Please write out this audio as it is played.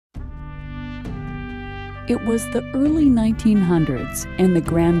It was the early 1900s, and the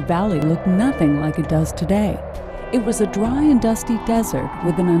Grand Valley looked nothing like it does today. It was a dry and dusty desert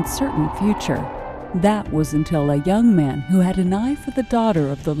with an uncertain future. That was until a young man who had an eye for the daughter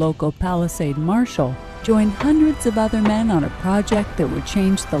of the local Palisade marshal joined hundreds of other men on a project that would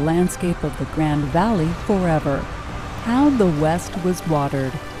change the landscape of the Grand Valley forever. How the West Was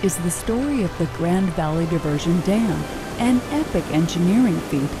Watered is the story of the Grand Valley Diversion Dam, an epic engineering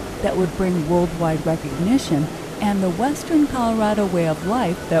feat that would bring worldwide recognition and the Western Colorado way of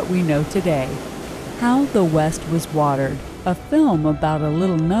life that we know today. How the West Was Watered, a film about a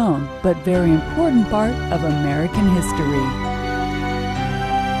little-known but very important part of American history.